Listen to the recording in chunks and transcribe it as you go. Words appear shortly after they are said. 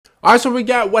All right, so we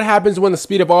got what happens when the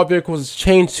speed of all vehicles is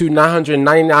changed to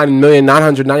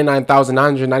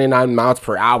 999,999,999 miles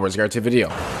per hour. It's a guaranteed video.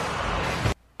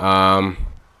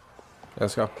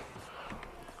 Let's go.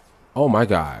 Oh my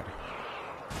God.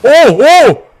 Oh,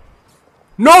 oh!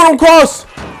 No, don't cross!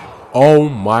 Oh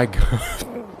my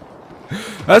God.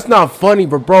 That's not funny,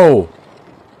 but bro.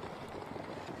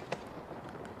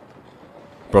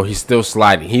 Bro, he's still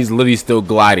sliding. He's literally still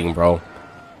gliding, bro.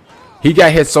 He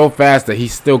got hit so fast that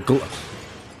he's still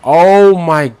oh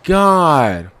my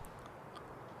God.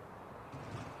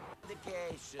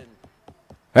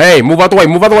 Hey, move out the way.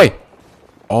 Move out the way.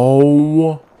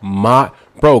 Oh my.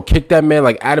 Bro, kick that man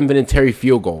like Adam Vinatieri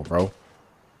field goal, bro.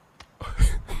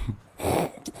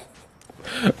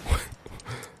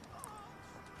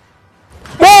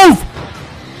 Move!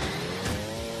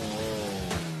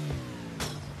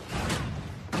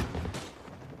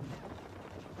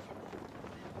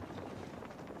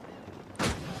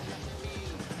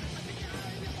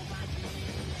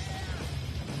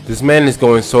 This man is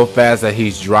going so fast that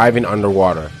he's driving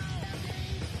underwater.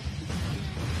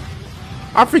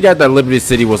 I forgot that Liberty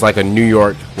City was like a New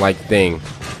York like thing.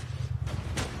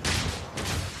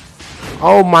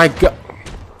 Oh my God.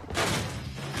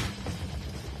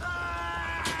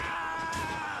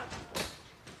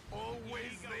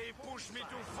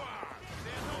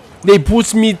 They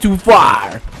push me too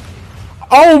far.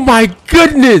 Oh my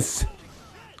goodness.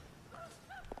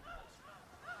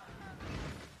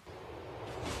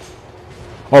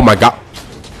 Oh my God.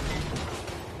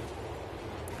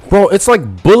 Bro, it's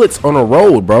like bullets on a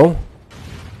road, bro.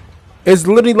 It's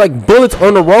literally like bullets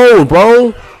on the road,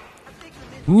 bro.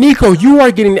 Nico, you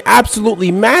are getting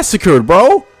absolutely massacred,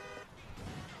 bro.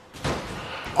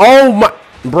 Oh my,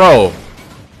 bro.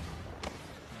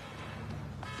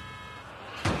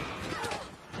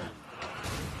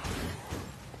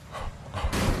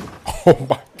 Oh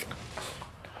my God.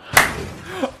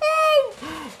 Oh,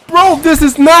 bro, this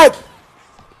is not.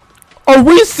 Are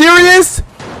we serious?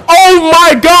 Oh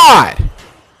my God.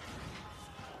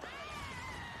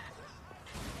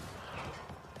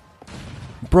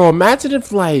 Bro, imagine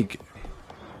if like.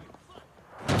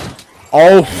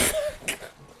 Oh.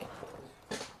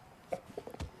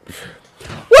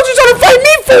 What you trying to fight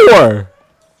me for?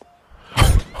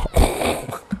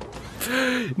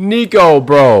 Nico,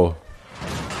 bro.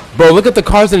 Bro, look at the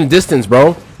cars in the distance,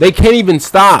 bro. They can't even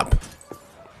stop.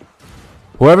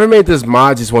 Whoever made this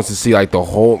mod just wants to see like the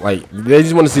whole, like, they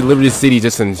just want to see Liberty City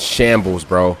just in shambles,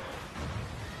 bro.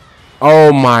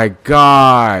 Oh my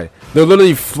God. They're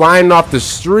literally flying off the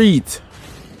street.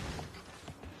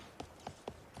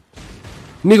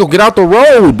 Nico, get out the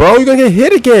road, bro. You're gonna get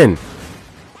hit again.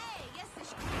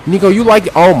 Nico, you like,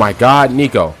 oh my God,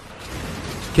 Nico.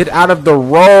 Get out of the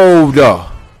road.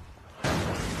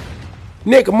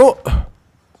 Nick,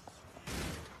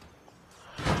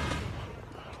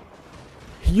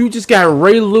 you just got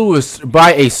Ray Lewis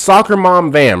by a soccer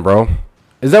mom van, bro.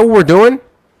 Is that what we're doing?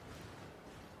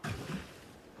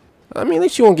 I mean, at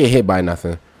least you won't get hit by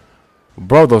nothing.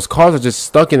 Bro, those cars are just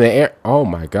stuck in the air. Oh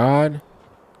my God.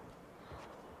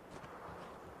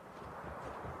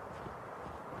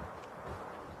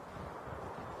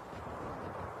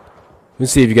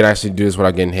 Let's see if you can actually do this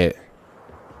without getting hit.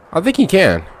 I think he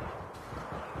can.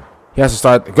 He has to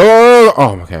start. Go!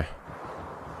 Oh, okay.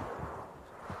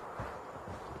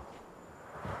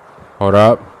 Hold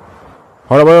up.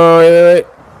 Hold up. Wait.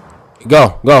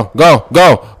 Go.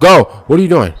 What are you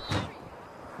doing?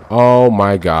 Oh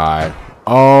my God.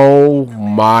 Oh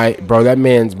my. Bro, that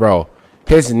man's, bro.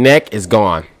 His neck is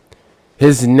gone.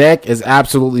 His neck is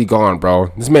absolutely gone,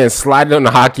 bro. This man's sliding on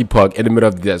a hockey puck in the middle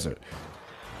of the desert.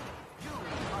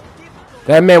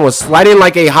 That man was sliding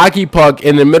like a hockey puck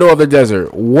in the middle of the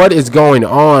desert. What is going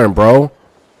on, bro?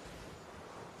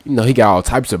 You know, he got all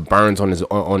types of burns on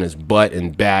his butt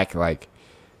and back. Like,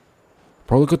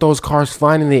 bro, look at those cars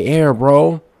flying in the air,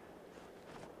 bro.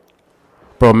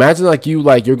 Bro, imagine like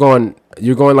you're going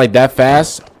like that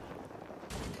fast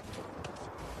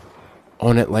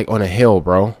on it, like on a hill,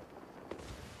 bro.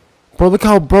 Bro, look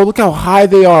how high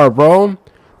they are, bro.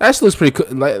 That actually looks pretty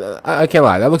cool. Like, I can't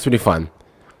lie, that looks pretty fun.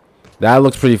 That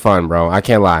looks pretty fun, bro. I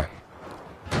can't lie.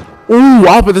 Ooh,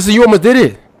 Alpha, this is you almost did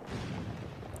it.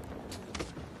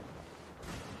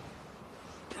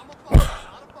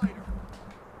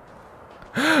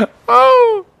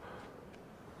 Oh.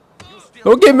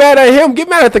 Don't get mad at him. Get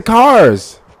mad at the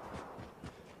cars.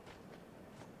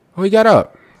 Oh, he got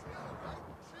up.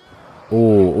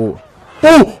 Oh.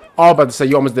 Oh, about to say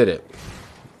you almost did it.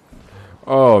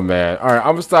 Oh man. All right,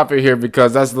 I'm gonna stop it here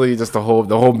because that's literally just the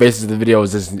whole basis of the video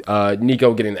is just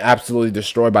Nico getting absolutely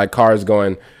destroyed by cars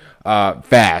going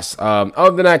fast.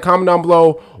 Other than that, comment down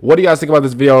below. What do you guys think about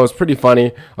this video? It's pretty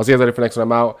funny. I'll see you guys later for the next one.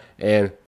 I'm out, and